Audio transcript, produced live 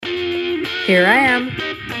Here I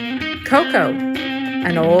am, Coco,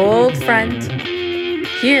 an old friend,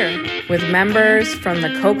 here with members from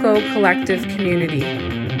the Coco Collective community.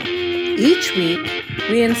 Each week,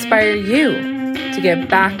 we inspire you to get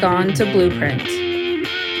back onto Blueprint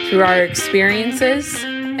through our experiences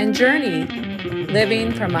and journey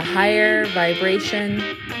living from a higher vibration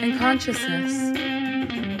and consciousness.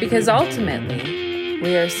 Because ultimately,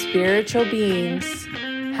 we are spiritual beings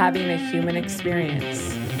having a human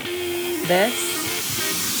experience.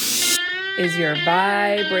 This is your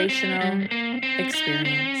vibrational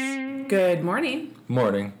experience. Good morning.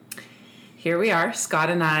 Morning. Here we are, Scott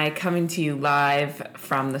and I, coming to you live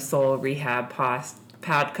from the Soul Rehab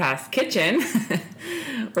Podcast kitchen.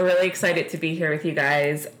 We're really excited to be here with you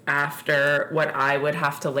guys after what I would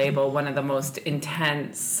have to label one of the most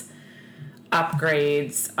intense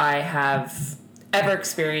upgrades I have ever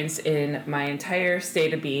experienced in my entire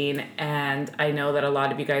state of being, and I know that a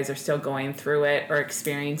lot of you guys are still going through it or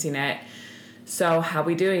experiencing it. So how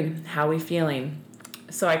we doing? How we feeling?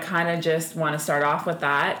 So I kind of just want to start off with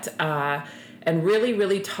that and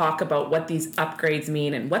really talk about what these upgrades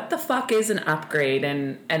mean and what the fuck is an upgrade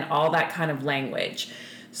and all that kind of language.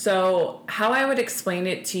 So how I would explain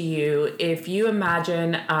it to you, if you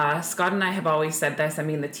imagine, Scott and I have always said this, I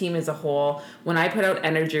mean the team as a whole, when I put out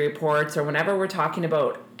energy reports or whenever we're talking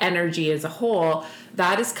about energy as a whole,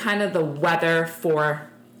 that is kind of the weather for,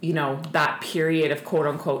 that period of quote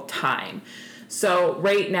unquote time. So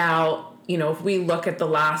right now, if we look at the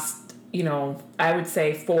last, I would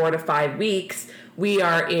say 4 to 5 weeks, we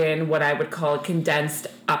are in what I would call a condensed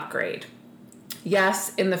upgrade.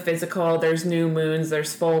 Yes, in the physical, there's new moons,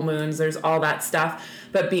 there's full moons, there's all that stuff.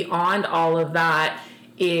 But beyond all of that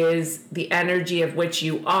is the energy of which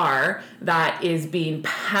you are that is being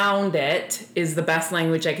pounded is the best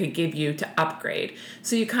language I could give you to upgrade.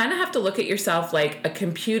 So you kind of have to look at yourself like a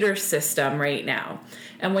computer system right now.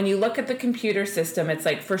 And when you look at the computer system, it's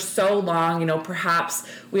like for so long, perhaps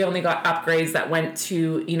we only got upgrades that went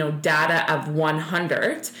to, data of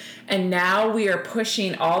 100. And now we are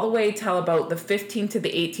pushing all the way till about the 15th to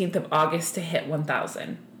the 18th of August to hit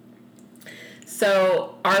 1,000.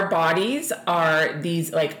 So our bodies are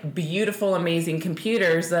these like beautiful, amazing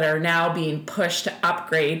computers that are now being pushed to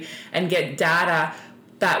upgrade and get data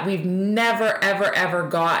that we've never, ever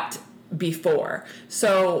got before.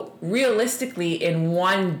 So realistically, in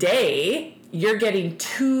one day, you're getting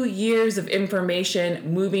 2 years of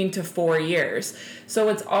information moving to 4 years. So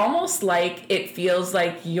it's almost like it feels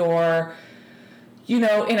like you're, in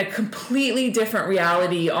a completely different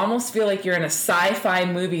reality. You almost feel like you're in a sci-fi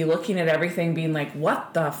movie looking at everything being like,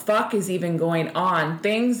 what the fuck is even going on?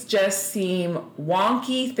 Things just seem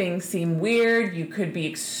wonky. Things seem weird. You could be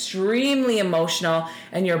extremely emotional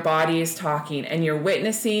and your body is talking and you're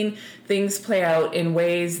witnessing things play out in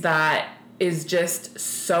ways that is just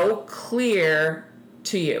so clear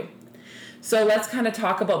to you. So let's kind of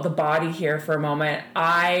talk about the body here for a moment.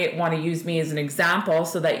 I want to use me as an example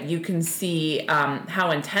so that you can see how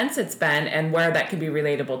intense it's been and where that can be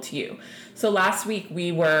relatable to you. So last week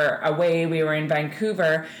we were away, we were in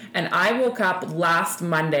Vancouver, and I woke up last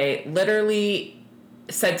Monday, literally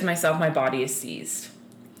said to myself, my body is seized.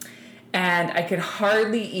 And I could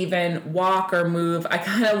hardly even walk or move. I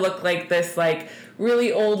kind of looked like this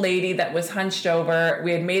really old lady that was hunched over.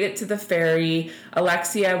 We had made it to the ferry.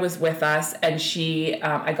 Alexia was with us, and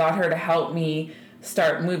I got her to help me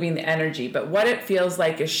start moving the energy. But what it feels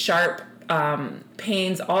like is sharp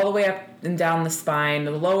pains all the way up and down the spine,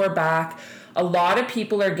 the lower back. A lot of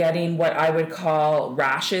people are getting what I would call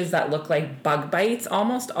rashes that look like bug bites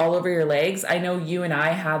almost all over your legs. I know you and I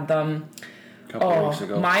had them Couple weeks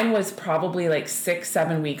ago. Mine was probably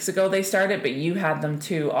 6-7 weeks ago they started, but you had them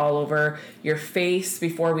too all over your face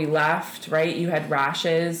before we left, right? You had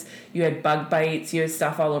rashes, you had bug bites, you had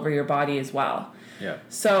stuff all over your body as well. Yeah.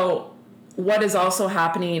 So what is also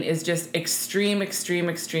happening is just extreme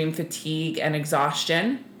fatigue and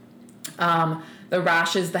exhaustion. The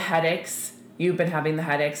rashes, the headaches, you've been having the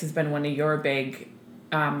headaches has been one of your big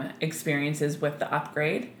experiences with the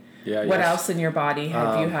upgrade. Yeah. What else in your body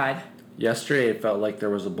have you had? Yesterday, it felt like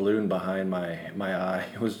there was a balloon behind my eye.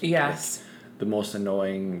 It was the most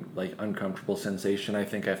annoying, uncomfortable sensation I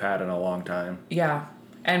think I've had in a long time. Yeah,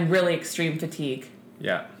 and really extreme fatigue.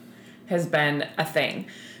 Yeah. Has been a thing.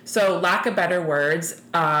 So, lack of better words,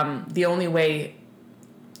 the only way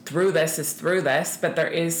through this is through this, but there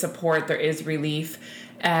is support, there is relief,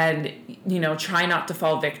 and, try not to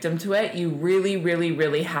fall victim to it. You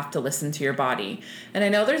really have to listen to your body. And I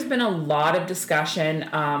know there's been a lot of discussion,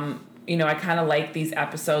 I kind of like these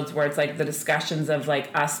episodes where it's the discussions of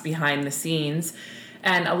us behind the scenes,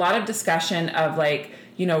 and a lot of discussion of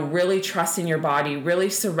really trusting your body, really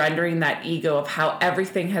surrendering that ego of how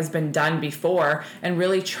everything has been done before, and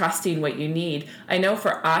really trusting what you need. I know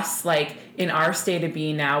for us, like in our state of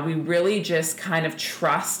being now, we really just kind of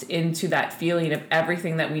trust into that feeling of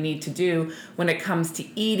everything that we need to do when it comes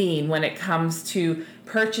to eating, when it comes to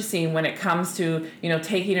purchasing, when it comes to,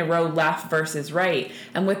 taking a road left versus right.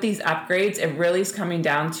 And with these upgrades, it really is coming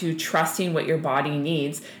down to trusting what your body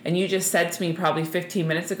needs. And you just said to me probably 15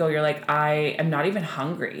 minutes ago, you're like, I am not even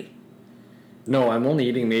hungry. No, I'm only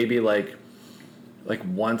eating maybe like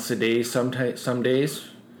once a day some days.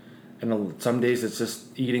 And some days it's just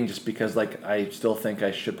eating just because like I still think I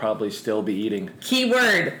should probably still be eating.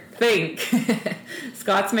 Keyword, think.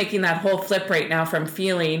 Scott's making that whole flip right now from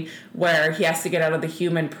feeling, where he has to get out of the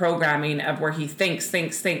human programming of where he thinks.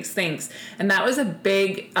 And that was a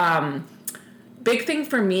big thing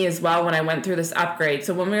for me as well when I went through this upgrade.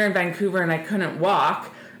 So when we were in Vancouver and I couldn't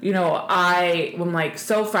walk, I am like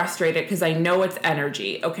so frustrated because I know it's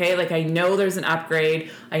energy, okay? Like I know there's an upgrade.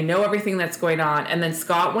 I know everything that's going on. And then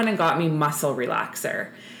Scott went and got me muscle relaxer.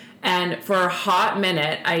 And for a hot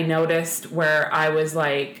minute, I noticed where I was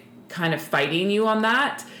like kind of fighting you on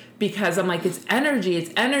that because I'm like, it's energy.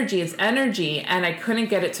 And I couldn't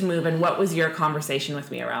get it to move. And what was your conversation with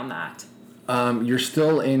me around that? You're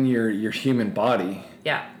still in your human body.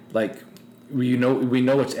 Yeah. Like, we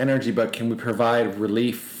know it's energy, but can we provide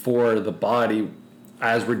relief for the body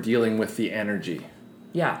as we're dealing with the energy?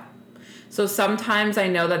 Yeah. So sometimes I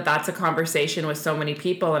know that that's a conversation with so many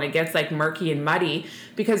people, and it gets like murky and muddy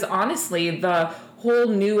because honestly, the whole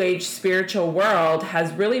new age spiritual world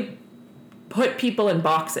has really put people in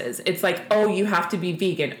boxes. It's like, oh, you have to be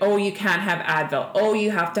vegan. Oh, you can't have Advil. Oh,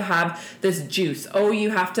 you have to have this juice. Oh, you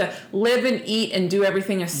have to live and eat and do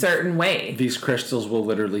everything a certain way. These crystals will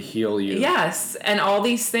literally heal you. Yes. And all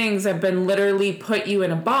these things have been literally put you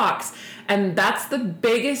in a box. And that's the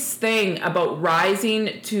biggest thing about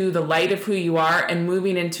rising to the light of who you are and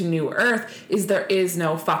moving into new earth is there is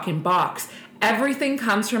no fucking box. Everything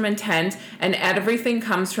comes from intent and everything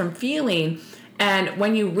comes from feeling. And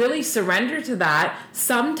when you really surrender to that,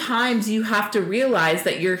 sometimes you have to realize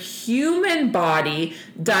that your human body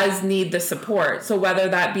does need the support. So whether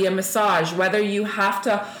that be a massage, whether you have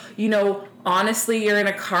to, honestly, you're in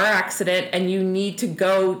a car accident and you need to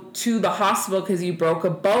go to the hospital because you broke a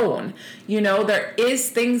bone. There is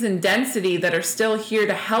things in density that are still here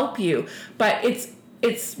to help you. But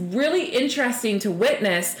it's really interesting to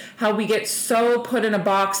witness how we get so put in a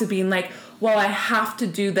box of being like, well, I have to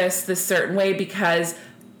do this certain way because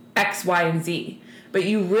X, Y, and Z. But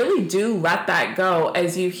you really do let that go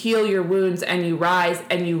as you heal your wounds and you rise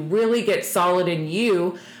and you really get solid in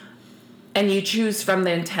you and you choose from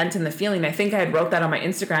the intent and the feeling. I think I had wrote that on my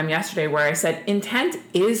Instagram yesterday where I said, intent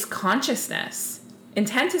is consciousness.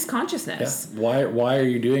 Intent is consciousness. Yeah. Why are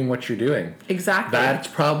you doing what you're doing? Exactly. That's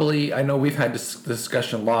probably, I know we've had this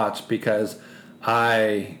discussion lots because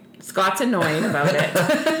Scott's annoying about it.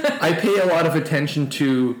 I pay a lot of attention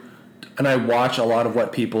to, and I watch a lot of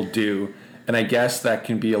what people do, and I guess that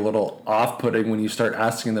can be a little off-putting when you start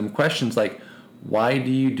asking them questions like, why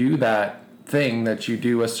do you do that thing that you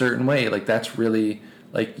do a certain way? Like, that's really,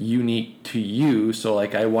 like, unique to you, so,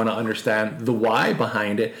 like, I want to understand the why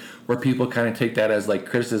behind it, where people kind of take that as, like,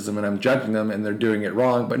 criticism, and I'm judging them, and they're doing it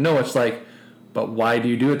wrong, but no, it's like, but why do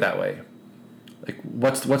you do it that way? Like,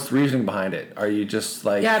 what's the reasoning behind it? Are you just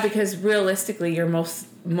like... Yeah, because realistically, you're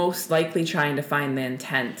most likely trying to find the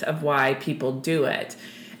intent of why people do it.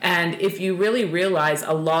 And if you really realize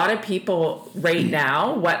a lot of people right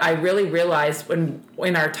now, what I really realized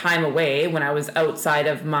in our time away, when I was outside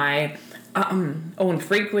of my own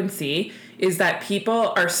frequency, is that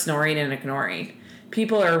people are snoring and ignoring.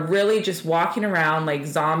 People are really just walking around like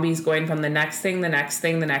zombies going from the next thing,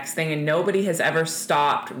 and nobody has ever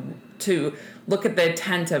stopped to look at the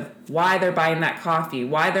intent of why they're buying that coffee,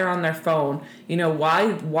 why they're on their phone,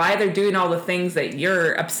 why they're doing all the things that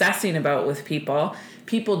you're obsessing about with people.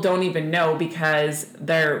 People don't even know because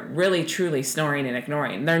they're really truly snoring and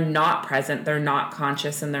ignoring. They're not present, they're not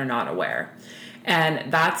conscious, and they're not aware.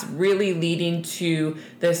 And that's really leading to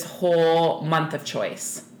this whole month of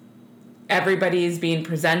choice. Everybody is being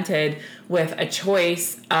presented with a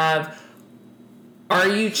choice of, are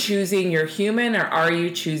you choosing your human or are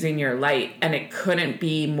you choosing your light? And it couldn't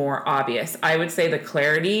be more obvious. I would say the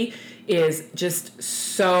clarity is just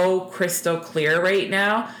so crystal clear right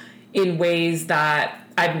now in ways that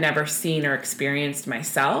I've never seen or experienced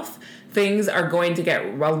myself. Things are going to get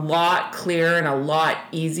a lot clearer and a lot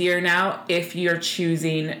easier now if you're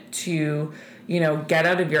choosing to, get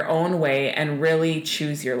out of your own way and really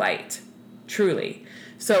choose your light. Truly.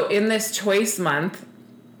 So in this choice month,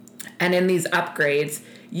 And in these upgrades,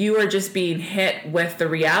 you are just being hit with the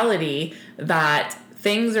reality that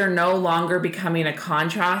things are no longer becoming a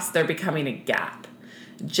contrast, they're becoming a gap.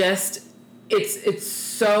 Just, it's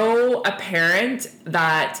so apparent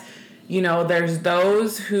that, you know, there's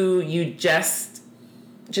those who you just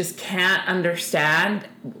can't understand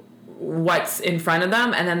what's in front of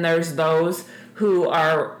them, and then there's those who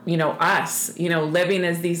are, you know, us, you know, living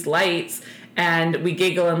as these lights. And we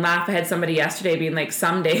giggle and laugh. I had somebody yesterday being like,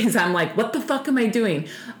 some days I'm like, what the fuck am I doing?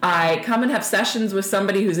 I come and have sessions with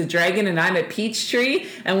somebody who's a dragon and I'm a peach tree,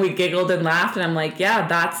 and we giggled and laughed. And I'm like, yeah,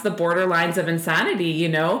 that's the borderlines of insanity, you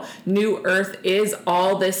know? New Earth is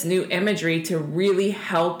all this new imagery to really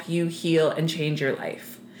help you heal and change your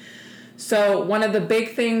life. So one of the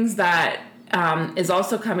big things that is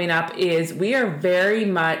also coming up is we are very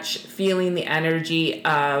much feeling the energy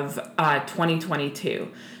of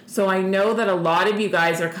 2022. So I know that a lot of you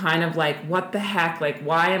guys are kind of like, what the heck? Like,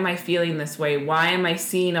 why am I feeling this way? Why am I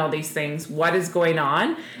seeing all these things? What is going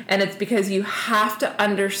on? And it's because you have to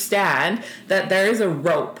understand that there is a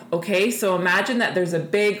rope, okay? So imagine that there's a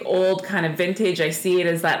big old kind of vintage, I see it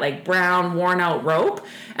as that like brown worn out rope,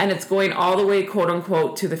 and it's going all the way, quote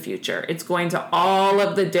unquote, to the future. It's going to all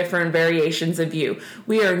of the different variations of you.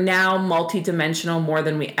 We are now multidimensional more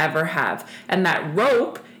than we ever have. And that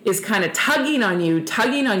rope is kind of tugging on you,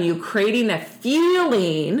 creating a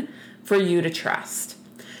feeling for you to trust.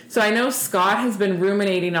 So I know Scott has been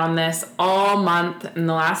ruminating on this all month in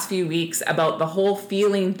the last few weeks about the whole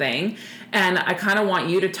feeling thing. And I kind of want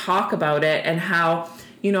you to talk about it and how,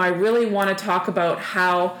 you know, I really want to talk about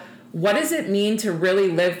what does it mean to really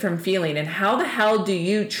live from feeling, and how the hell do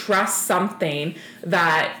you trust something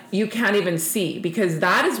that you can't even see? Because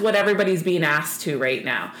that is what everybody's being asked to right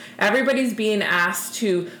now. Everybody's being asked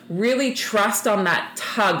to really trust on that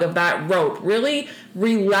tug of that rope, really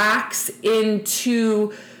relax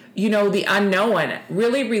into, you know, the unknown,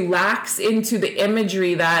 really relax into the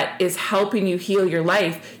imagery that is helping you heal your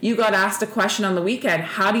life. You got asked a question on the weekend,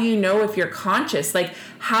 how do you know if you're conscious? Like,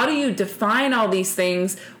 how do you define all these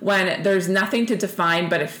things when there's nothing to define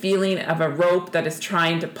but a feeling of a rope that is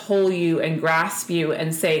trying to pull you and grasp you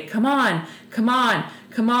and say, come on, come on,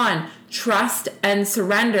 come on, trust and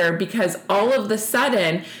surrender? Because all of the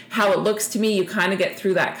sudden, how it looks to me, you kind of get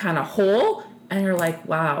through that kind of hole and you're like,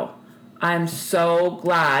 wow, I'm so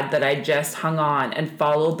glad that I just hung on and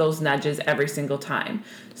followed those nudges every single time.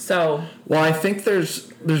 So, well, I think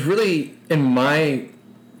there's really, in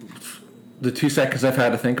the 2 seconds I've had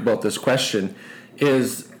to think about this question,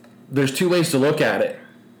 is there's two ways to look at it.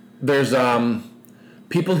 There's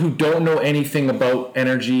people who don't know anything about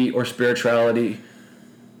energy or spirituality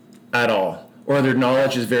at all, or their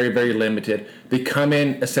knowledge is very, very limited. They come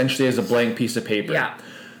in essentially as a blank piece of paper. Yeah.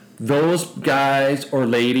 Those guys or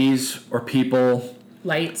ladies or people,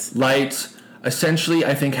 lights, essentially,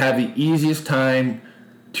 I think, have the easiest time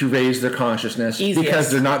to raise their consciousness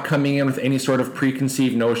because they're not coming in with any sort of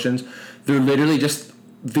preconceived notions. They're literally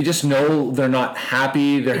they just know they're not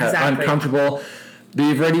happy, they're uncomfortable.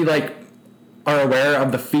 They've already are aware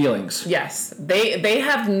of the feelings. Yes, they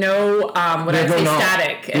have no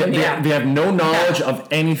static. They have no knowledge of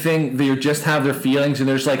anything. They just have their feelings, and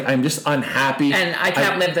they're just like, I'm just unhappy, and I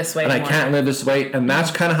can't live this way. And anymore. I can't live this way, and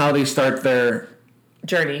that's kind of how they start their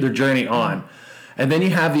journey on. And then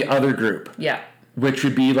you have the other group, which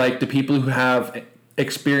would be like the people who have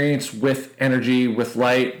experience with energy, with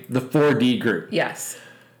light, the 4D group. Yes.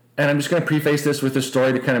 And I'm just going to preface this with a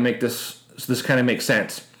story to kind of make this kind of make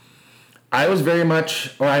sense. I very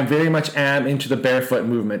much am into the barefoot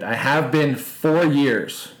movement. I have been 4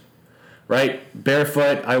 years, right?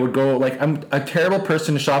 Barefoot. I would go, I'm a terrible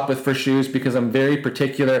person to shop with for shoes because I'm very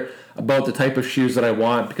particular about the type of shoes that I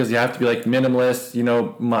want, because you have to be minimalist,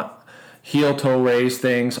 heel toe raise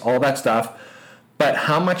things, all that stuff. But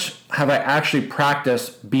how much have I actually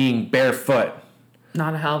practiced being barefoot?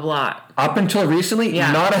 Not a hell of a lot. Up until recently,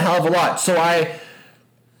 not a hell of a lot. So I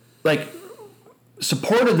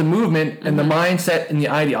supported the movement and the mindset and the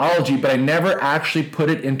ideology, but I never actually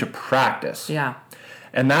put it into practice. Yeah.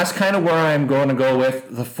 And that's kind of where I'm going to go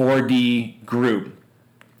with the 4D group.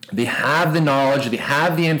 They have the knowledge, they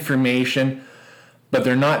have the information, but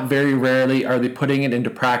they're not, very rarely are they putting it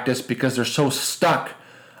into practice because they're so stuck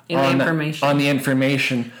on the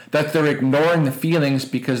information that they're ignoring the feelings,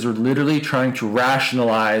 because they're literally trying to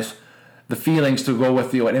rationalize the feelings to go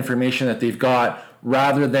with the information that they've got,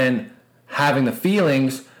 rather than having the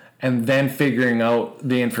feelings and then figuring out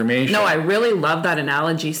the information. No, I really love that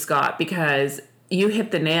analogy, Scott, because you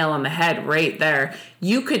hit the nail on the head right there.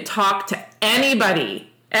 You could talk to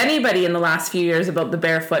anybody anybody in the last few years about the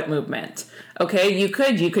barefoot movement. Okay, you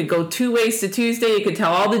could go 2 ways to Tuesday. You could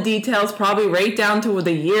tell all the details, probably right down to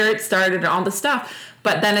the year it started and all the stuff.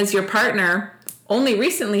 But then as your partner, only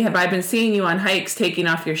recently have I been seeing you on hikes, taking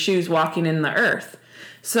off your shoes, walking in the earth.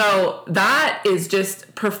 So that is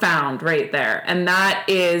just profound right there. And that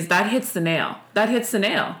hits the nail. That hits the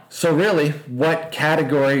nail. So really, what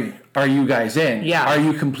category are you guys in? Yeah. Are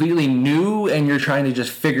you completely new and you're trying to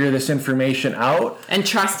just figure this information out? And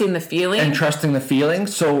trusting the feeling.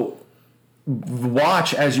 So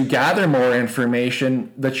watch as you gather more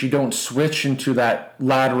information that you don't switch into that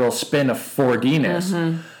lateral spin of 4D-ness.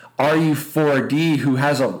 Mm-hmm. Are you 4D who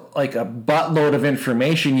has a buttload of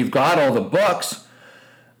information? You've got all the books.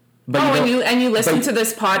 But and you listen to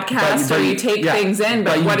this podcast, or you take things in,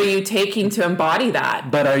 but what are you taking to embody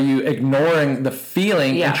that? But are you ignoring the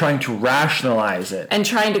feeling and trying to rationalize it? And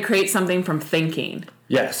trying to create something from thinking.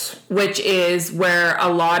 Yes. Which is where a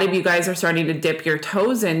lot of you guys are starting to dip your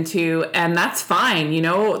toes into, and that's fine,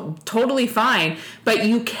 totally fine. But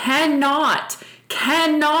you cannot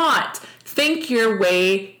think your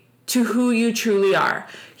way to who you truly are.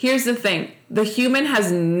 Here's the thing. The human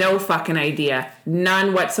has no fucking idea,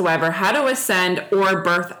 none whatsoever, how to ascend or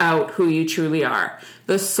birth out who you truly are.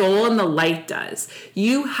 The soul and the light does.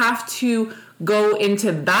 You have to go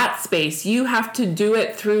into that space. You have to do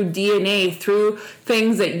it through DNA, through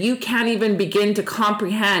things that you can't even begin to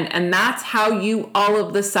comprehend. And that's how you all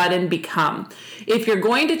of the sudden become. If you're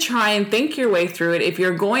going to try and think your way through it, if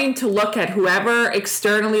you're going to look at whoever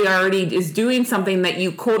externally already is doing something that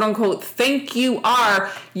you quote unquote think you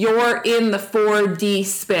are, you're in the 4D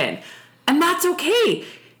spin. And that's okay.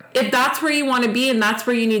 If that's where you want to be and that's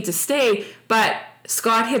where you need to stay. But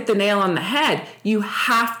Scott hit the nail on the head. You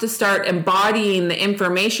have to start embodying the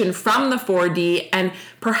information from the 4D, and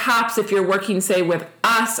perhaps if you're working, say, with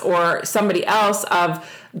us or somebody else of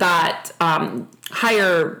that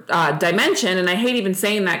higher dimension, and I hate even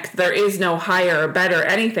saying that because there is no higher or better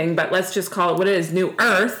anything, but let's just call it what it is, New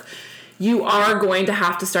Earth, you are going to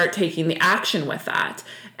have to start taking the action with that.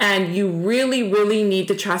 And you really, really need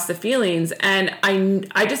to trust the feelings. And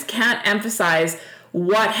I just can't emphasize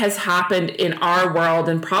what has happened in our world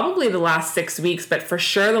in probably the last 6 weeks, but for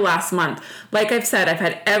sure the last month. Like I've said, I've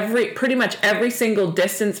had pretty much every single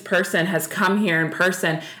distance person has come here in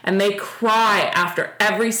person, and they cry after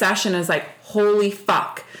every session is like, holy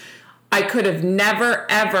fuck. I could have never,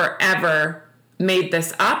 ever, ever made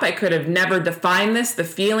this up. I could have never defined this. The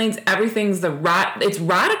feelings, everything's it's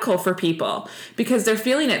radical for people because they're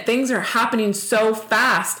feeling it. Things are happening so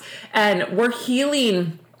fast, and we're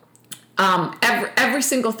healing. Every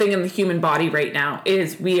single thing in the human body right now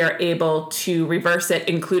is we are able to reverse it,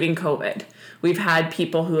 including COVID. We've had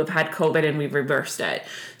people who have had COVID and we've reversed it.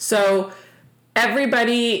 So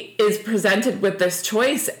everybody is presented with this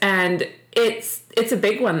choice, and it's a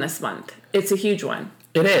big one this month. It's a huge one.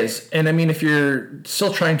 It is. And I mean, if you're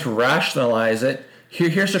still trying to rationalize it,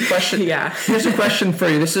 here's a question. Yeah. Here's a question for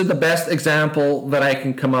you. This is the best example that I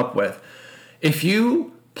can come up with. If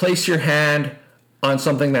you place your hand on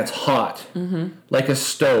something that's hot, mm-hmm. like a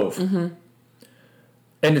stove, mm-hmm.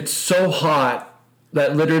 and it's so hot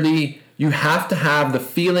that literally you have to have the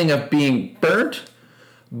feeling of being burnt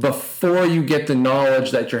before you get the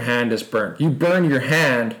knowledge that your hand is burnt. You burn your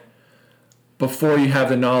hand before you have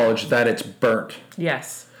the knowledge that it's burnt.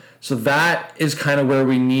 Yes. So that is kind of where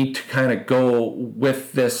we need to kind of go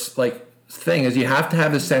with this thing, is you have to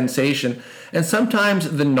have the sensation. And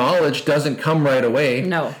sometimes the knowledge doesn't come right away.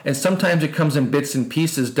 No. And sometimes it comes in bits and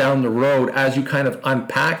pieces down the road as you kind of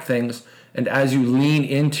unpack things and as you lean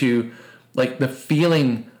into the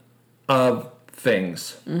feeling of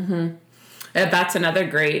things. Mm-hmm. And that's another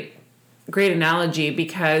great analogy,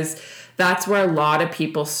 because that's where a lot of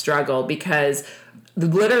people struggle, because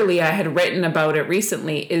literally I had written about it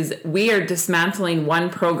recently, is we are dismantling one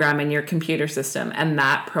program in your computer system, and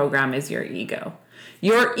that program is your ego.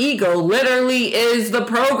 Your ego literally is the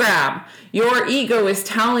program. Your ego is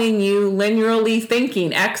telling you linearly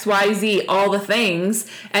thinking, X, Y, Z, all the things,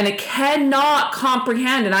 and it cannot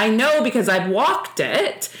comprehend, and I know because I've walked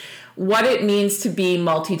it, what it means to be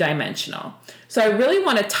multidimensional. So I really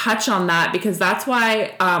want to touch on that, because that's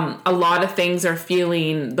why a lot of things are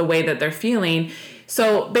feeling the way that they're feeling.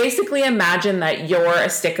 So basically imagine that you're a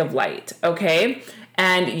stick of light, okay?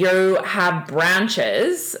 And you have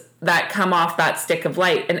branches that come off that stick of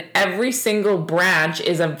light, and every single branch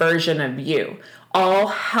is a version of you. all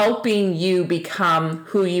helping you become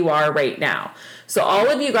who you are right now. So all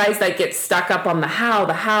of you guys that get stuck up on the how,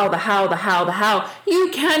 you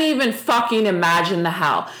can't even fucking imagine the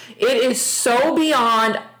how. It is so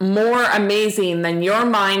beyond more amazing than your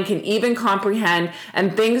mind can even comprehend,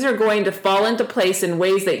 and things are going to fall into place in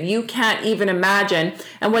ways that you can't even imagine.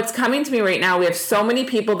 And what's coming to me right now, we have so many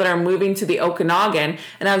people that are moving to the Okanagan,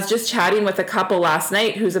 and I was just chatting with a couple last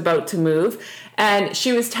night who's about to move, and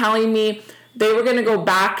she was telling me they were going to go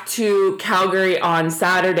back to Calgary on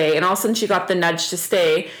Saturday, and all of a sudden she got the nudge to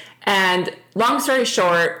stay. And long story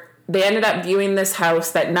short, they ended up viewing this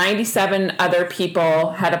house that 97 other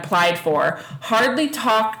people had applied for, hardly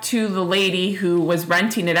talked to the lady who was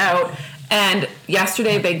renting it out, and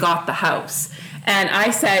yesterday they got the house. And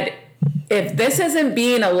I said, if this isn't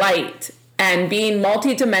being a light and being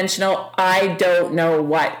multidimensional, I don't know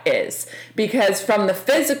what is. Because from the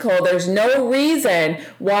physical, there's no reason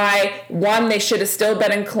why, one, they should have still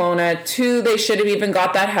been in Kelowna, two, they should have even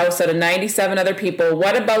got that house out of 97 other people.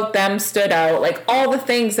 What about them stood out? Like all the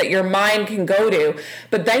things that your mind can go to.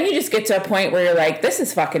 But then you just get to a point where you're like, this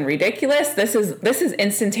is fucking ridiculous. This is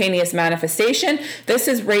instantaneous manifestation. This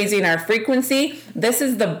is raising our frequency. This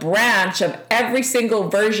is the branch of every single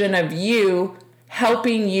version of you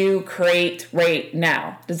helping you create right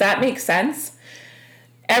now. Does that make sense?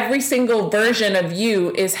 Every single version of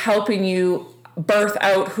you is helping you birth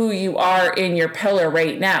out who you are in your pillar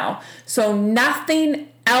right now. So nothing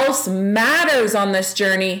else matters on this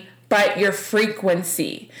journey but your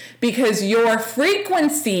frequency, because your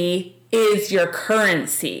frequency is your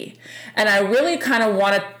currency. And I really kind of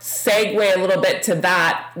want to segue a little bit to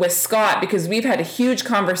that with Scott, because we've had a huge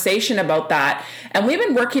conversation about that. And we've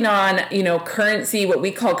been working on, currency, what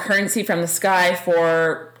we call currency from the sky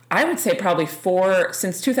for, I would say probably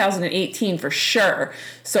since 2018 for sure.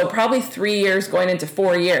 So probably 3 years going into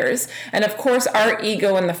 4 years. And of course, our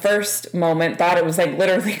ego in the first moment thought it was like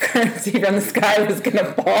literally currency from the sky was going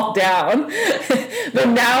to fall down. But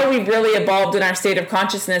now we've really evolved in our state of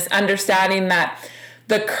consciousness, understanding that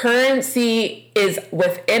the currency is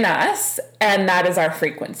within us, and that is our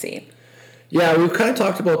frequency. Yeah, we've kind of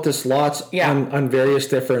talked about this lots on various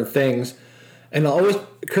different things. And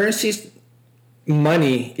currencies,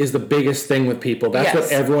 money is the biggest thing with people. That's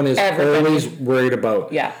what everyone is always worried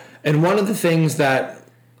about. Yeah. And one of the things that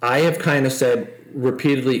I have kind of said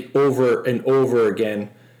repeatedly over and over again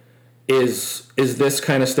is this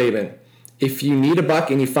kind of statement. If you need a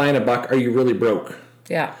buck and you find a buck, are you really broke?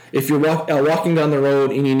 Yeah. If you're walking down the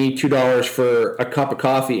road and you need $2 for a cup of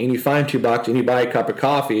coffee and you find $2 and you buy a cup of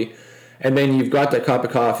coffee, and then you've got that cup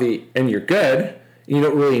of coffee and you're good, and you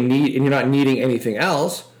don't really need, and you're not needing anything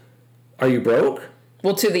else, are you broke?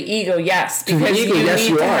 Well, to the ego, yes. Because you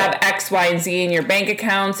need to have X, Y, and Z in your bank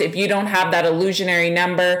accounts. If you don't have that illusionary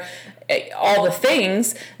number, all the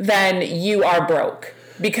things, then you are broke.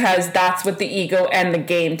 Because that's what the ego and the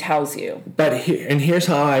game tells you. And here's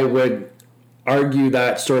how I would argue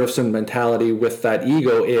that sort of some mentality with that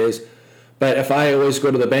ego is, but if I always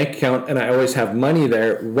go to the bank account and I always have money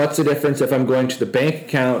there, what's the difference if I'm going to the bank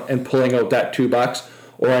account and pulling out that $2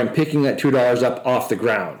 or I'm picking that $2 up off the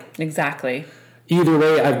ground? Exactly. Either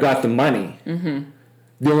way, I've got the money. Mm-hmm.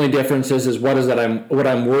 The only difference is what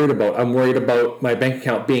I'm worried about. I'm worried about my bank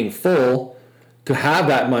account being full to have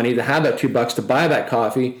that money, to have that $2 to buy that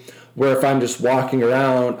coffee. Where if I'm just walking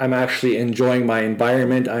around, I'm actually enjoying my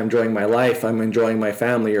environment, I'm enjoying my life, I'm enjoying my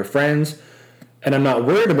family or friends, and I'm not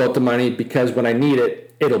worried about the money because when I need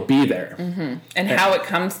it, it'll be there. Mm-hmm. And how it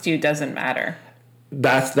comes to you doesn't matter.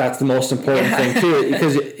 That's the most important thing too,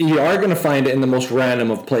 because you are going to find it in the most random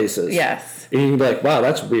of places. Yes. And you can be like, wow,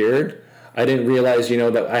 that's weird. I didn't realize,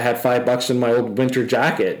 that I had $5 in my old winter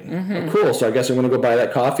jacket. Mm-hmm. Oh, cool. So I guess I'm going to go buy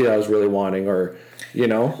that coffee I was really wanting, or,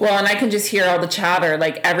 Well, and I can just hear all the chatter.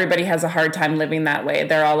 Like, everybody has a hard time living that way.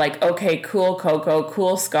 They're all like, okay, cool, Coco,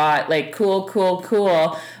 cool, Scott, like, cool.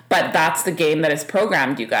 But that's the game that is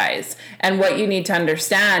programmed, you guys. And what you need to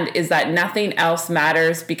understand is that nothing else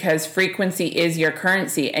matters, because frequency is your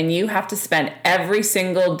currency. And you have to spend every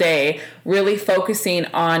single day really focusing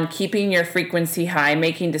on keeping your frequency high,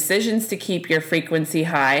 making decisions to keep your frequency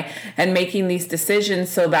high, and making these decisions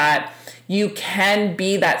so that you can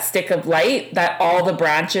be that stick of light that all the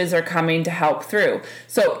branches are coming to help through.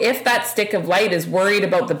 So if that stick of light is worried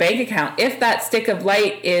about the bank account, if that stick of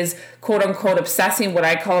light is quote unquote obsessing what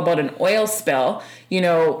I call about an oil spill,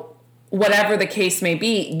 whatever the case may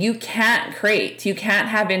be, you can't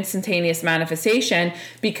have instantaneous manifestation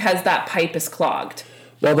because that pipe is clogged.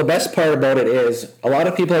 Well, the best part about it is a lot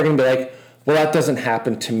of people are going to be like, well, that doesn't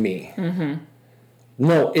happen to me. Mm-hmm.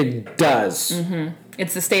 No, it does. Mm-hmm.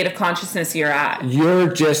 It's the state of consciousness you're at.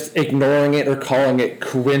 You're just ignoring it or calling it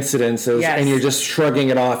coincidences, Yes. and you're just shrugging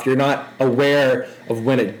it off. You're not aware of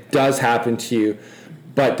when it does happen to you,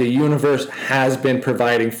 but the universe has been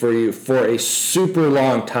providing for you for a super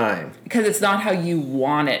long time. Because it's not how you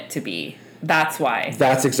want it to be. That's why.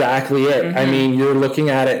 That's exactly it. I mean, you're looking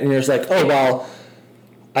at it and you're just like, oh, well,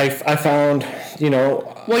 I found,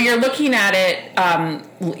 Well, you're looking at it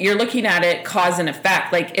cause and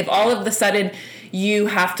effect. Like, if all of a sudden you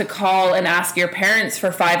have to call and ask your parents for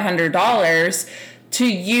 $500, to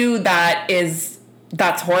you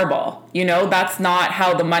that's horrible. That's not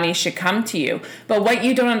how the money should come to you. But what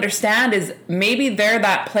you don't understand is maybe they're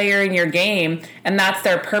that player in your game, and that's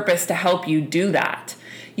their purpose to help you do that.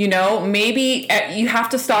 Maybe you have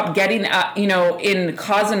to stop getting, in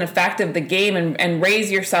cause and effect of the game and raise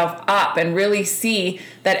yourself up and really see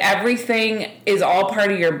that everything is all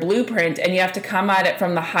part of your blueprint, and you have to come at it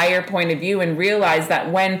from the higher point of view and realize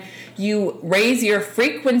that when you raise your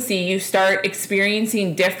frequency, you start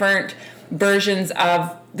experiencing different versions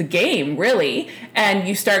of the game, really, and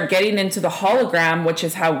you start getting into the hologram, which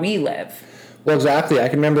is how we live. Well, exactly. I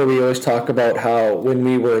can remember we always talk about how when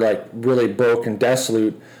we were like really broke and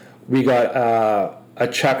desolate, we got a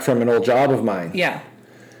check from an old job of mine. Yeah.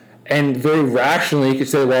 And very rationally, you could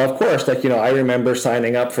say, well, of course, I remember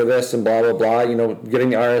signing up for this and blah, blah, blah,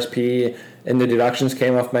 getting the RSP and the deductions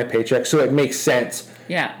came off my paycheck. So it makes sense.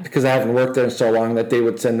 Yeah. Because I haven't worked there in so long that they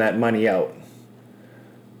would send that money out.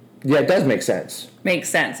 Yeah, it does make sense. Makes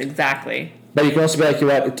sense, exactly. But you can also be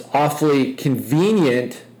like, it's awfully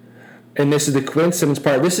convenient. And this is the coincidence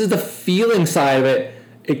part. This is the feeling side of it.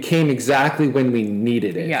 It came exactly when we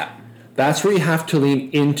needed it. Yeah. That's where you have to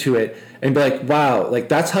lean into it and be like, wow,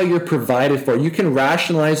 that's how you're provided for. You can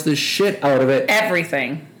rationalize the shit out of it.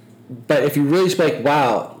 Everything. But if you really just be like,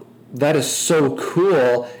 wow, that is so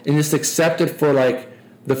cool, and just accept it for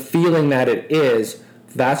the feeling that it is,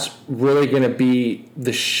 that's really going to be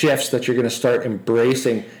the shifts that you're going to start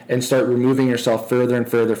embracing and start removing yourself further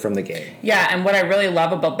and further from the game. Yeah, and what I really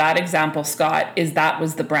love about that example, Scott, is that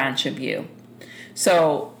was the branch of you.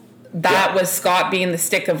 So that was Scott being the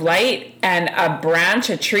stick of light, and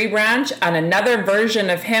a tree branch, and another version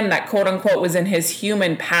of him that quote unquote was in his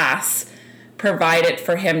human past provided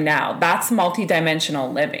for him now. That's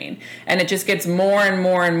multidimensional living. And it just gets more and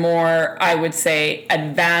more and more, I would say,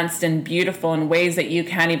 advanced and beautiful in ways that you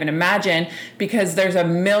can't even imagine, because there's a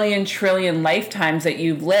million trillion lifetimes that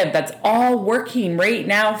you've lived that's all working right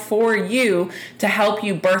now for you to help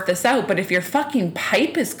you birth this out. But if your fucking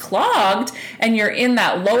pipe is clogged and you're in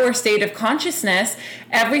that lower state of consciousness,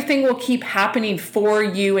 everything will keep happening for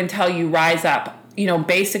you until you rise up,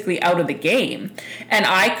 basically out of the game. And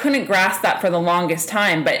I couldn't grasp that for the longest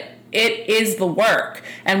time, but it is the work.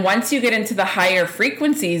 And once you get into the higher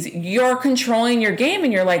frequencies, you're controlling your game,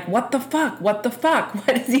 and you're like, what the fuck? What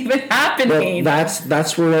is even happening? Well,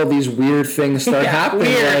 that's where all these weird things start happening.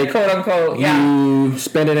 Weird, quote unquote. You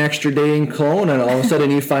spend an extra day in Cologne, and all of a sudden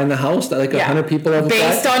you find the house that 100 people have applied.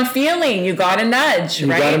 Based on feeling, you got a nudge,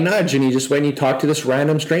 right? You got a nudge, and you just went and you talk to this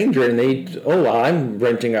random stranger, and I'm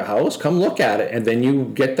renting a house, come look at it, and then you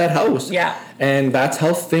get that house. Yeah. And that's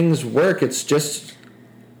how things work. It's just,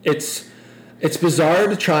 it's bizarre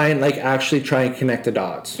to try and actually try and connect the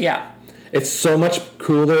dots. Yeah. It's so much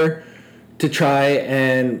cooler to try,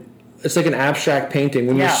 and it's like an abstract painting.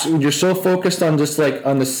 When you're so focused on just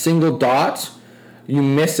on the single dots, you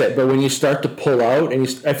miss it. But when you start to pull out, and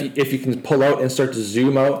if you can pull out and start to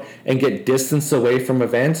zoom out and get distance away from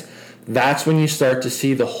events, that's when you start to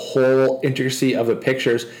see the whole intricacy of the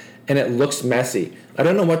pictures, and it looks messy. I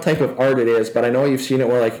don't know what type of art it is, but I know you've seen it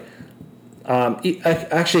where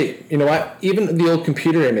actually, you know what? Even the old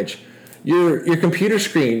computer image, your computer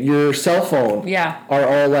screen, your cell phone, are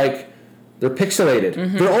all they're pixelated.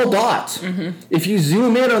 Mm-hmm. They're all dots. Mm-hmm. If you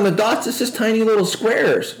zoom in on the dots, it's just tiny little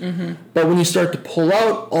squares. Mm-hmm. But when you start to pull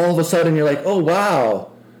out, all of a sudden you're like, oh wow,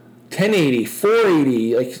 1080,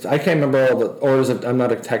 480. I can't remember all the orders of. I'm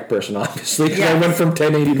not a tech person, obviously, because I went from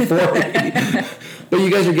 1080 to 480. But you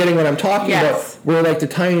guys are getting what I'm talking about. Where the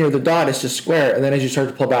tinier the dot, it's just square, and then as you start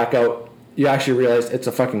to pull back out, you actually realize it's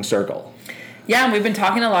a fucking circle. Yeah, and we've been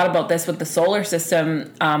talking a lot about this with the solar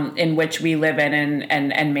system in which we live in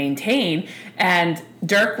and maintain. And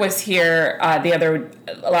Dirk was here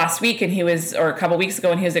last week, and or a couple weeks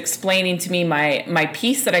ago, and he was explaining to me my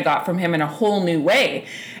piece that I got from him in a whole new way.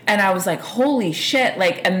 And I was like, holy shit!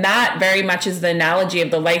 And that very much is the analogy of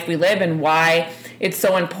the life we live, and why it's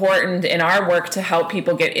so important in our work to help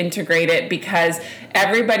people get integrated, because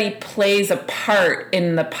everybody plays a part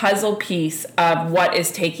in the puzzle piece of what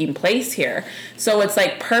is taking place here. So it's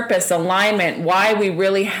like purpose, alignment, why we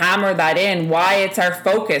really hammer that in, why it's our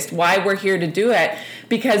focus, why we're here to do it,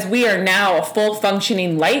 because we are now a full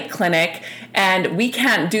functioning light clinic, and we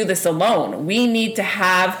can't do this alone. We need to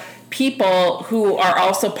have people who are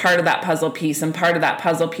also part of that puzzle piece and part of that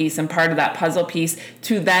puzzle piece and part of that puzzle piece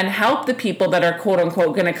to then help the people that are quote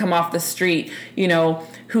unquote going to come off the street, you know,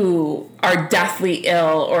 who are deathly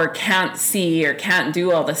ill or can't see or can't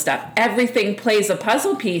do all this stuff. Everything plays a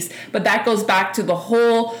puzzle piece, but that goes back to the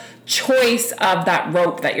whole choice of that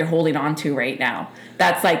rope that you're holding on to right now.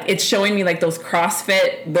 That's like, it's showing me like those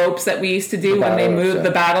CrossFit ropes that we used to do when they moved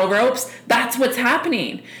the battle ropes. That's what's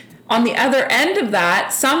happening. On the other end of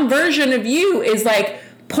that, some version of you is like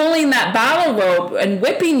pulling that battle rope and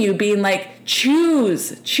whipping you, being like,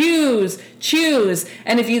 choose, choose, choose.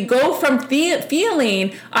 And if you go from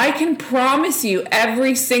feeling, I can promise you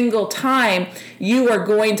every single time you are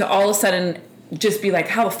going to all of a sudden just be like,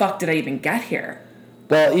 how the fuck did I even get here?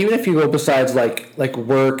 Well, even if you go besides like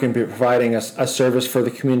work and providing a service for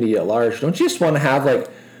the community at large, don't you just want to have like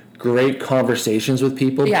great conversations with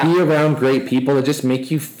people, be around great people that just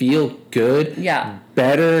make you feel good,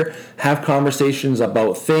 better, have conversations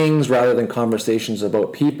about things rather than conversations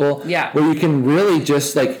about people, where you can really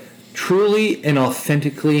just like truly and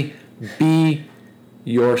authentically be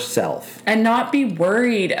yourself and not be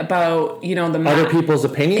worried about, you know, the other people's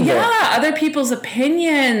opinions. Other people's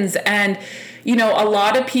opinions. And, you know, a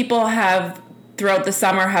lot of people have throughout the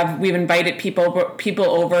summer we've invited people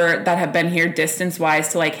over that have been here distance wise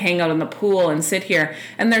to like hang out in the pool and sit here,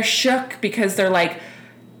 and they're shook because they're like,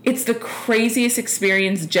 it's the craziest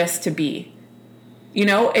experience just to be, you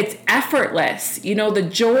know, it's effortless, you know, the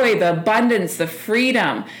joy, the abundance, the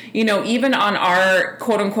freedom, you know, even on our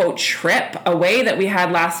quote unquote trip away that we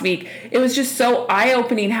had last week, it was just so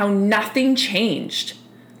eye-opening how nothing changed.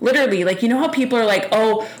 Literally, like, you know how people are like,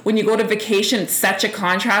 oh, when you go to vacation, it's such a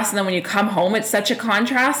contrast. And then when you come home, it's such a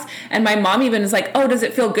contrast. And my mom even is like, oh, does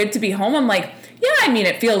it feel good to be home? I'm like, yeah, I mean,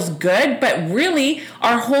 it feels good. But really,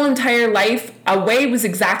 our whole entire life away was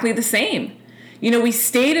exactly the same. You know, we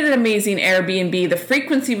stayed at an amazing Airbnb. The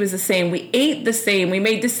frequency was the same. We ate the same. We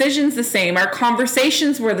made decisions the same. Our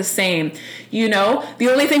conversations were the same. You know, the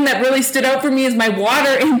only thing that really stood out for me is my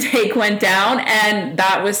water intake went down. And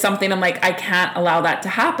that was something I'm like, I can't allow that to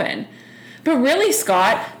happen. But really,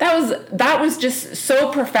 Scott, that was just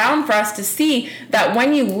so profound for us to see that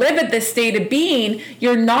when you live at this state of being,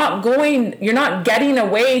 you're not getting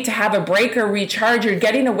away to have a break or recharge. You're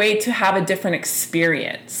getting away to have a different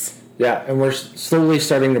experience. Yeah, and we're slowly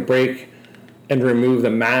starting to break and remove the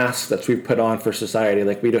mask that we've put on for society.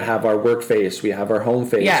 Like, we do have our work face, we have our home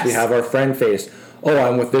face, we have our friend face. Oh,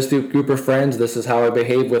 I'm with this group of friends, this is how I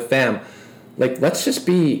behave with them. Like, let's just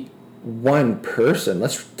be one person.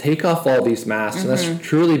 Let's take off all these masks and let's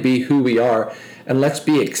truly be who we are. And let's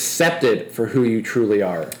be accepted for who you truly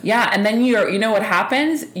are. Yeah, and then you know what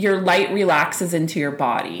happens? Your light relaxes into your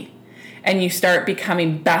body. And you start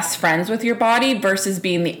becoming best friends with your body versus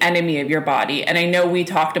being the enemy of your body. And I know we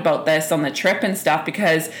talked about this on the trip and stuff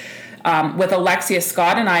because with Alexia,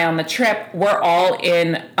 Scott, and I on the trip, we're all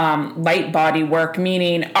in light body work,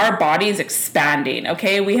 meaning our body is expanding,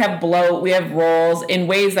 okay? We have bloat, we have rolls in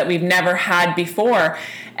ways that we've never had before.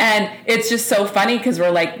 And it's just so funny because we're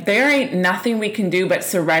like, there ain't nothing we can do but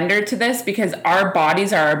surrender to this because our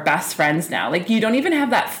bodies are our best friends now. Like, you don't even have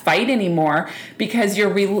that fight anymore because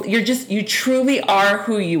you truly are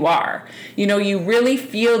who you are. You know, you really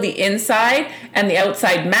feel the inside and the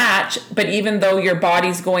outside match, but even though your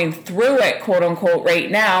body's going through it, quote unquote, right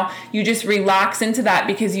now, you just relax into that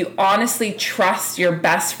because you honestly trust your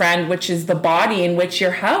best friend, which is the body in which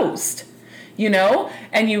you're housed, you know,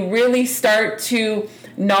 and you really start to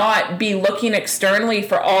not be looking externally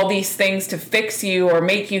for all these things to fix you or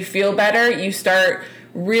make you feel better. You start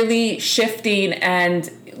really shifting,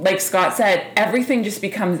 and like Scott said, everything just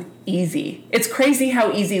becomes easy. It's crazy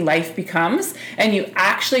how easy life becomes, and you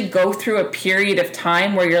actually go through a period of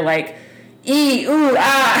time where you're like, when's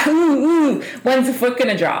the foot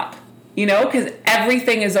gonna drop? You know, because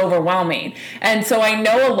everything is overwhelming. And so I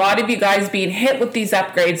know a lot of you guys being hit with these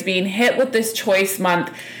upgrades, being hit with this choice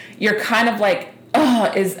month, you're kind of like,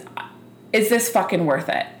 oh, is this fucking worth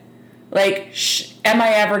it? Like, am I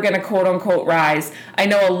ever going to quote unquote rise? I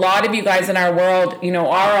know a lot of you guys in our world, you know,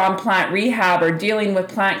 are on plant rehab or dealing with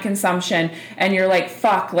plant consumption, and you're like,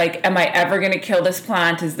 fuck, like, am I ever going to kill this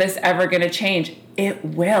plant? Is this ever going to change? It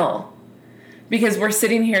will. because we're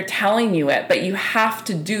sitting here telling you it, but you have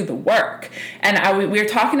to do the work. And we were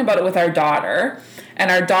talking about it with our daughter, and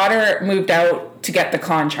our daughter moved out to get the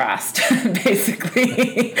contrast,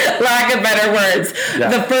 basically, lack of better words. Yeah.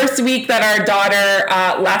 The first week that our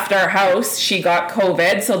daughter left our house, she got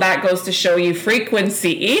COVID, so that goes to show you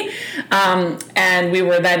frequency. And we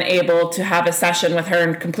were then able to have a session with her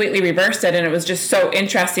and completely reversed it, and it was just so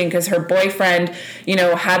interesting because her boyfriend,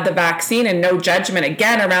 had the vaccine, and no judgment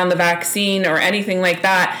again around the vaccine or anything like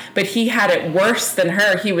that, but he had it worse than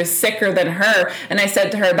her. He was sicker than her, and I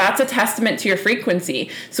said to her, that's a testament to your frequency.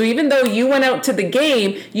 So even though you went out to the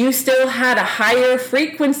game, you still had a higher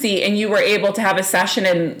frequency, and you were able to have a session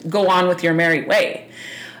and go on with your merry way.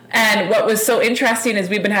 And what was so interesting is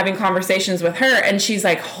we've been having conversations with her, and she's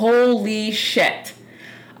like, holy shit,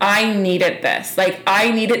 I needed this. Like, I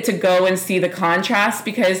needed to go and see the contrast,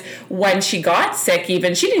 because when she got sick,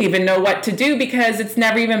 even, she didn't even know what to do because it's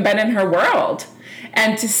never even been in her world.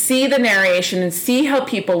 And to see the narration and see how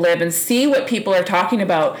people live and see what people are talking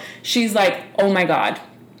about, she's like, oh my God,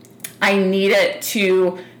 I needed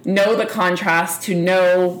to know the contrast, to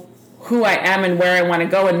know who I am and where I want to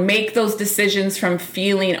go, and make those decisions from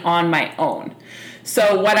feeling on my own.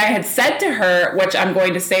 So what I had said to her, which I'm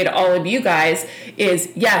going to say to all of you guys,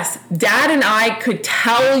 is yes, Dad and I could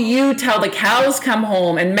tell you till the cows come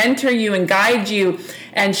home and mentor you and guide you.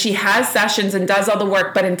 And she has sessions and does all the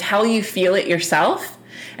work, but until you feel it yourself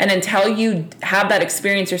and until you have that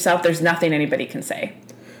experience yourself, there's nothing anybody can say.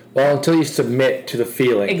 Well, until you submit to the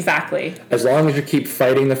feeling. Exactly. As long as you keep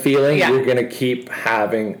fighting the feeling, Yeah. you're going to keep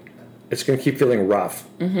it's going to keep feeling rough.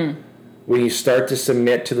 Mm-hmm. When you start to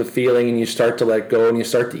submit to the feeling and you start to let go and you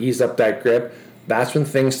start to ease up that grip, that's when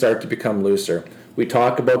things start to become looser. We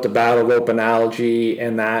talk about the battle rope analogy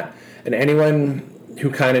and that, and anyone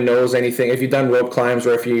who kind of knows anything, if you've done rope climbs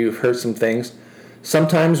or if you've heard some things,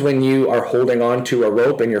 sometimes when you are holding on to a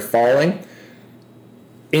rope and you're falling,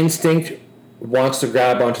 instinct wants to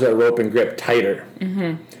grab onto that rope and grip tighter.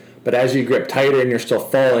 Mm-hmm. But as you grip tighter and you're still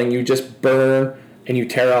falling, you just burn and you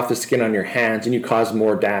tear off the skin on your hands and you cause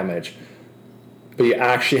more damage. But you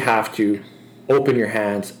actually have to open your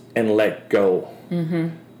hands and let go. Mm-hmm.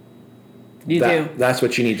 You do. That's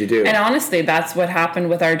what you need to do. And honestly, that's what happened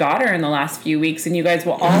with our daughter in the last few weeks. And you guys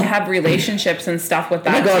will all have relationships and stuff with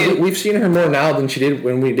that, God, too. we've seen her more now than she did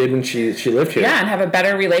when she lived here. Yeah, and have a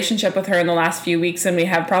better relationship with her in the last few weeks than we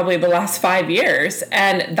have probably the last 5 years.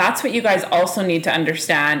 And that's what you guys also need to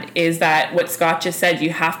understand, is that what Scott just said, you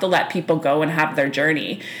have to let people go and have their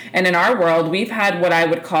journey. And in our world, we've had what I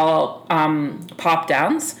would call pop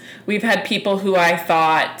downs. We've had people who I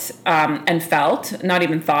thought and felt, not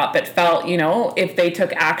even thought, but felt, if they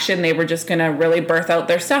took action, they were just going to really birth out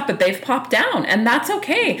their stuff, but they've popped down, and that's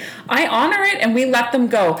okay. I honor it, and we let them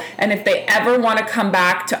go. And if they ever want to come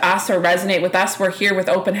back to us or resonate with us, we're here with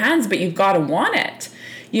open hands, but you've got to want it.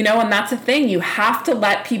 And that's the thing. You have to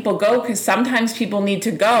let people go, because sometimes people need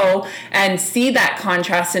to go and see that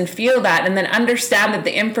contrast and feel that, and then understand that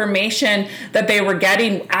the information that they were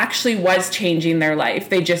getting actually was changing their life.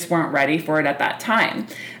 They just weren't ready for it at that time.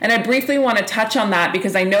 And I briefly want to touch on that,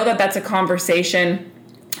 because I know that that's a conversation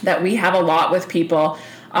that we have a lot with people,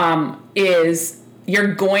 is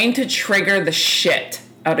you're going to trigger the shit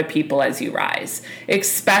out of people as you rise,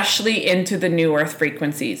 especially into the new earth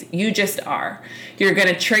frequencies. You just are. You're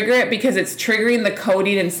going to trigger it because it's triggering the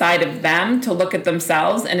coding inside of them to look at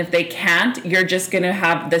themselves. And if they can't, you're just going to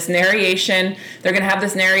have this narration. They're going to have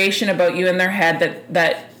this narration about you in their head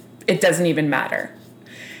that it doesn't even matter.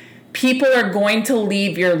 People are going to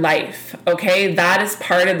leave your life, okay? That is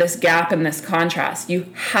part of this gap and this contrast.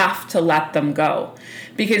 You have to let them go.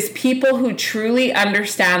 Because people who truly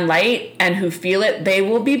understand light and who feel it, they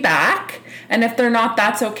will be back. And if they're not,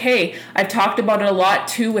 that's okay. I've talked about it a lot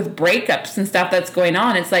too with breakups and stuff that's going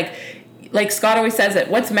on. It's like Scott always says it,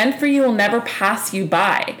 what's meant for you will never pass you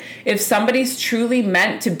by. If somebody's truly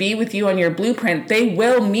meant to be with you on your blueprint, they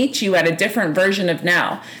will meet you at a different version of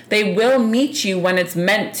now. They will meet you when it's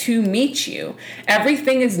meant to meet you.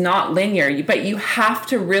 Everything is not linear, but you have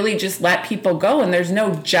to really just let people go, and there's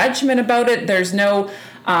no judgment about it. There's no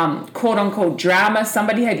quote unquote drama.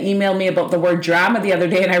 Somebody had emailed me about the word drama the other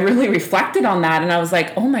day, and I really reflected on that, and I was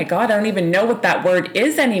like, oh my God, I don't even know what that word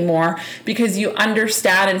is anymore, because you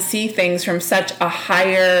understand and see things from such a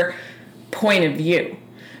higher point of view.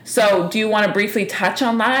 So do you want to briefly touch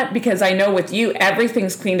on that? Because I know with you,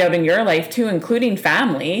 everything's cleaned out in your life too, including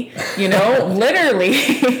family, literally.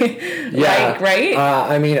 Yeah. Right?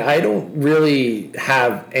 I mean, I don't really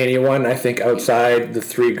have anyone, I think, outside the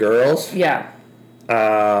three girls. Yeah.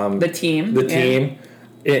 The team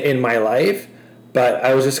in my life. But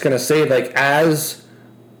I was just going to say, as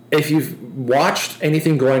if you've watched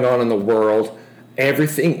anything going on in the world,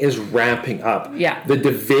 everything is ramping up. Yeah. The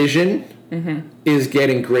division is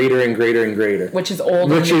getting greater and greater and greater. Which is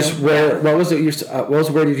old. Which is where, what was it used? What was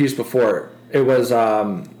the word you used before? It was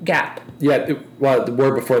gap. Yeah, the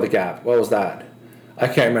word before the gap. What was that? I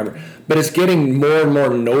can't remember. But it's getting more and more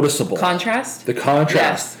noticeable. Contrast. The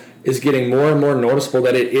contrast is getting more and more noticeable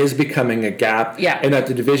that it is becoming a gap. Yeah. And that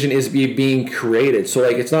the division is being created. So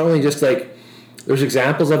like it's not only just like there's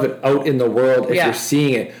examples of it out in the world if you're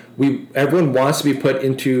seeing it. Everyone is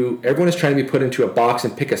trying to be put into a box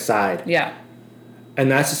and pick a side. Yeah.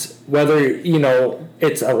 And that's whether,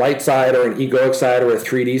 it's a light side or an egoic side or a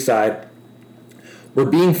 3D side. We're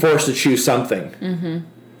being forced to choose something. Mm-hmm.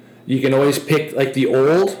 You can always pick like the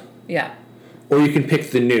old. Yeah. Or you can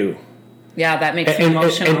pick the new. Yeah, that makes me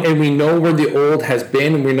emotional. And we know where the old has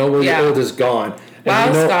been and we know where the old is gone.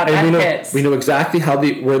 Wow, Scott, that hits. We know exactly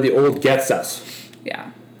where the old gets us.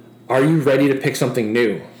 Yeah. Are you ready to pick something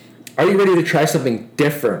new? Are you ready to try something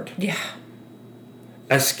different? Yeah.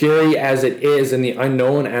 As scary as it is and the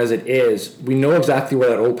unknown as it is, we know exactly where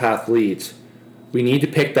that old path leads. We need to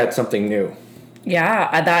pick that something new. Yeah,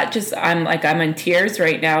 I'm in tears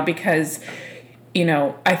right now because,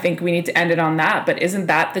 I think we need to end it on that. But isn't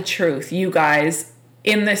that the truth? You guys,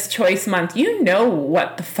 in this choice month, you know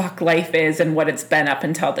what the fuck life is and what it's been up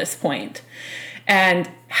until this point. And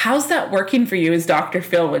how's that working for you, as Dr.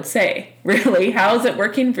 Phil would say? Really? How is it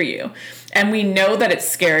working for you? And we know that it's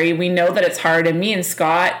scary. We know that it's hard. And me and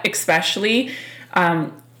Scott, especially,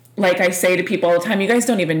 like I say to people all the time, you guys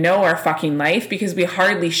don't even know our fucking life because we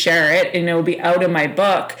hardly share it and it'll be out in my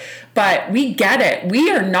book. But we get it.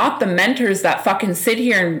 We are not the mentors that fucking sit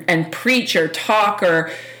here and preach or talk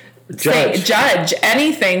or judge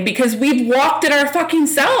anything because we've walked it our fucking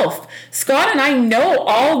self. Scott and I know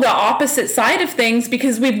all the opposite side of things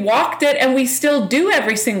because we've walked it and we still do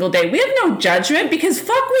every single day. We have no judgment because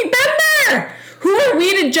fuck, we've been there. Who are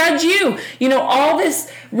we to judge you? All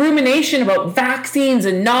this rumination about vaccines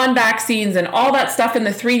and non-vaccines and all that stuff in the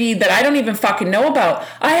 3D that I don't even fucking know about.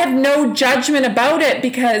 I have no judgment about it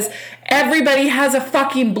because everybody has a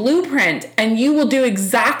fucking blueprint and you will do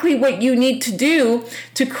exactly what you need to do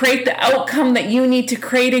to create the outcome that you need to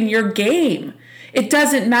create in your game. It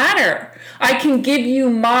doesn't matter. I can give you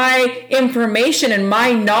my information and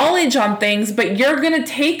my knowledge on things, but you're going to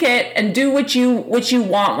take it and do what you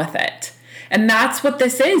want with it. And that's what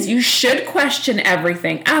this is. You should question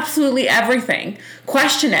everything, absolutely everything.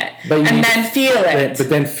 Question it, and then feel it. But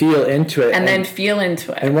then feel into it. And then feel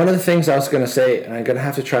into it. And one of the things I was going to say, and I'm going to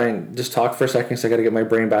have to try and just talk for a second because I got to get my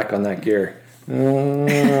brain back on that gear.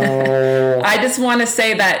 I just want to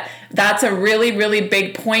say that's a really, really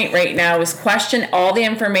big point right now is question all the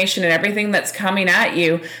information and everything that's coming at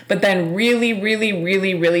you, but then really, really,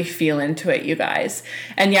 really, really feel into it, you guys.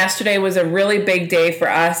 And yesterday was a really big day for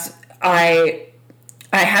us. I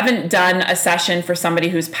haven't done a session for somebody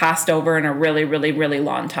who's passed over in a really, really, really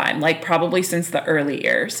long time, like probably since the early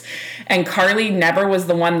years. And Carly never was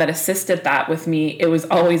the one that assisted that with me. It was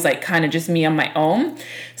always like kind of just me on my own.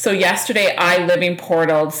 So yesterday I living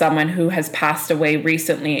portaled someone who has passed away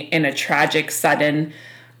recently in a tragic, sudden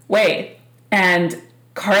way. And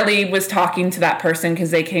Carly was talking to that person because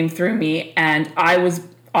they came through me, and I was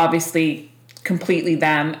obviously completely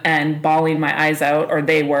them and bawling my eyes out, or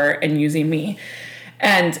they were, and using me.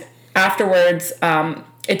 And afterwards,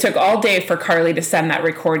 it took all day for Carly to send that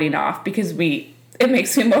recording off because it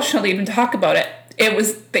makes me emotional to even talk about it. It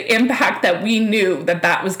was the impact that we knew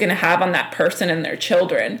that was going to have on that person and their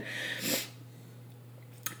children.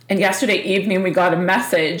 And yesterday evening, we got a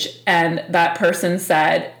message, and that person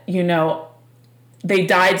said, they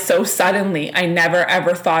died so suddenly. I never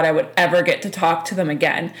ever thought I would ever get to talk to them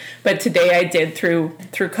again. But today I did through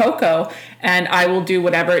Coco, and I will do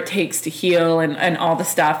whatever it takes to heal and all the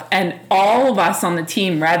stuff. And all of us on the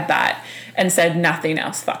team read that and said nothing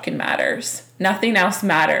else fucking matters. Nothing else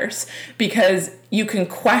matters, because you can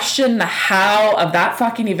question the how of that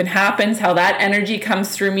fucking even happens, how that energy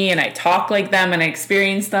comes through me and I talk like them and I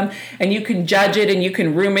experience them, and you can judge it and you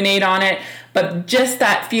can ruminate on it. But just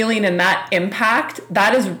that feeling and that impact,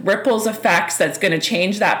 that is ripples effects that's going to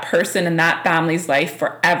change that person and that family's life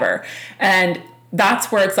forever. And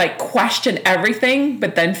that's where it's like question everything,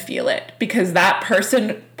 but then feel it. Because that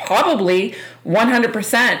person probably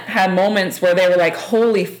 100% had moments where they were like,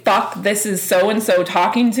 holy fuck, this is so-and-so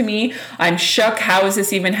talking to me. I'm shook. How is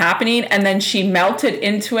this even happening? And then she melted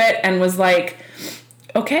into it and was like,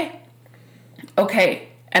 okay.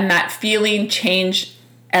 And that feeling changed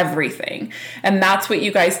everything. And that's what you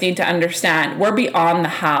guys need to understand. We're beyond the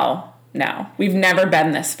how. now. We've never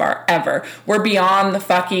been this far, ever. We're beyond the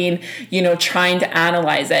fucking, trying to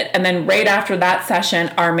analyze it. And then right after that session,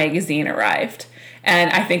 our magazine arrived.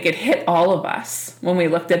 And I think it hit all of us when we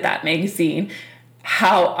looked at that magazine,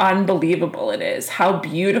 how unbelievable it is, how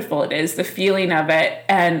beautiful it is, the feeling of it,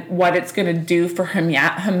 and what it's going to do for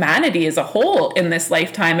humanity as a whole in this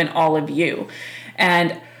lifetime and all of you.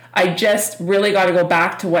 And I just really got to go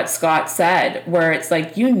back to what Scott said, where it's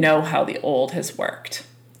like, how the old has worked.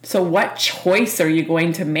 So what choice are you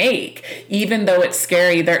going to make? Even though it's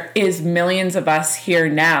scary, there is millions of us here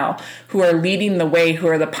now who are leading the way, who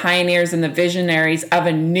are the pioneers and the visionaries of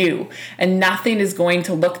a new. And nothing is going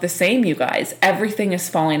to look the same, you guys. Everything is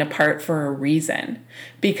falling apart for a reason,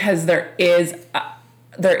 because there is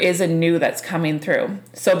a new that's coming through.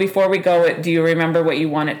 So before we go, do you remember what you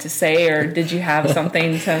wanted to say, or did you have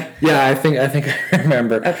something to? Yeah, I think I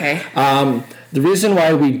remember. Okay. The reason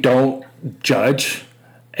why we don't judge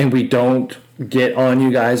and we don't get on you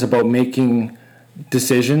guys about making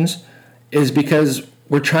decisions is because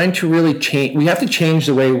we're trying to really change. We have to change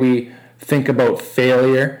the way we think about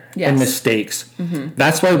failure and mistakes. Mm-hmm.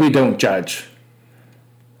 That's why we don't judge.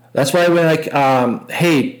 That's why we're like,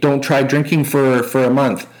 hey, don't try drinking for a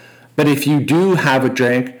month. But if you do have a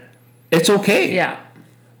drink, it's okay. Yeah.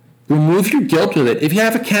 Remove your guilt with it. If you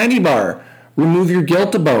have a candy bar, remove your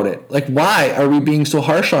guilt about it. Like, why are we being so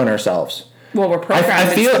harsh on ourselves? Well, we're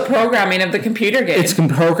programmed. It's the programming of the computer game. It's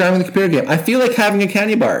programming the computer game. I feel like having a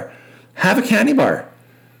candy bar. Have a candy bar.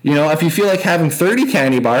 If you feel like having 30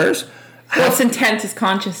 candy bars. Well, it's intent is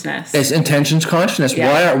consciousness. It's intention's consciousness.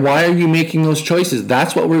 Yeah. Why are you making those choices?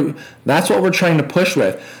 That's what we're trying to push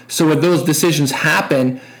with. So when those decisions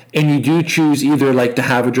happen and you do choose either like to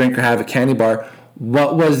have a drink or have a candy bar,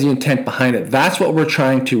 what was the intent behind it? That's what we're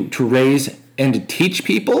trying to raise and to teach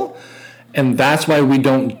people. And that's why we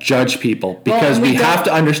don't judge people, because we have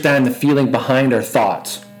to understand the feeling behind our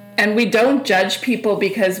thoughts. And we don't judge people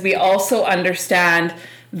because we also understand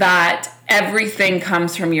that everything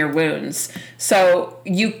comes from your wounds. So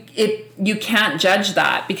you can't judge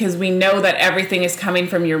that, because we know that everything is coming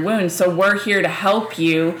from your wounds. So we're here to help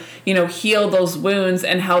you, heal those wounds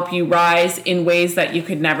and help you rise in ways that you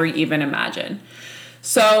could never even imagine.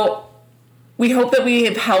 So we hope that we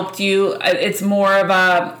have helped you. It's more of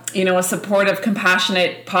a supportive,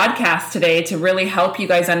 compassionate podcast today to really help you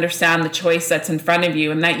guys understand the choice that's in front of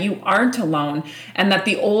you, and that you aren't alone, and that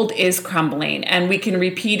the old is crumbling, and we can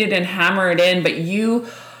repeat it and hammer it in, but you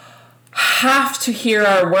have to hear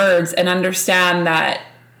our words and understand that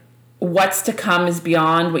what's to come is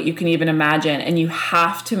beyond what you can even imagine, and you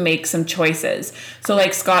have to make some choices. So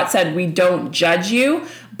like Scott said, we don't judge you,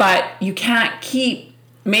 but you can't keep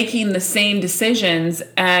making the same decisions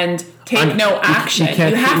and take no action.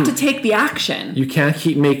 You have to take the action. You can't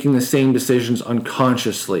keep making the same decisions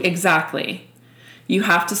unconsciously. Exactly. You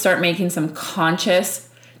have to start making some conscious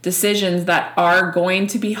decisions that are going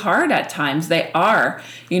to be hard at times. They are.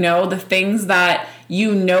 The things that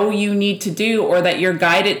you need to do, or that you're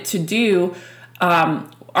guided to do,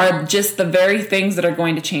 are just the very things that are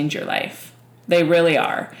going to change your life. They really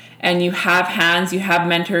are. And you have hands, you have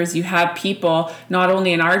mentors, you have people, not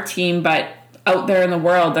only in our team, but out there in the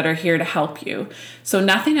world that are here to help you. So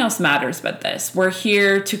nothing else matters but this. We're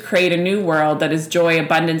here to create a new world that is joy,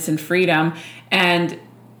 abundance, and freedom. And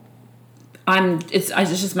it's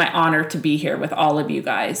just my honor to be here with all of you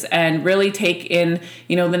guys and really take in,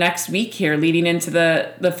 the next week here leading into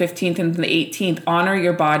the 15th and the 18th. Honor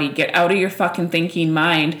your body, get out of your fucking thinking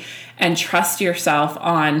mind, and trust yourself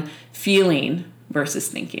on feeling versus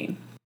thinking.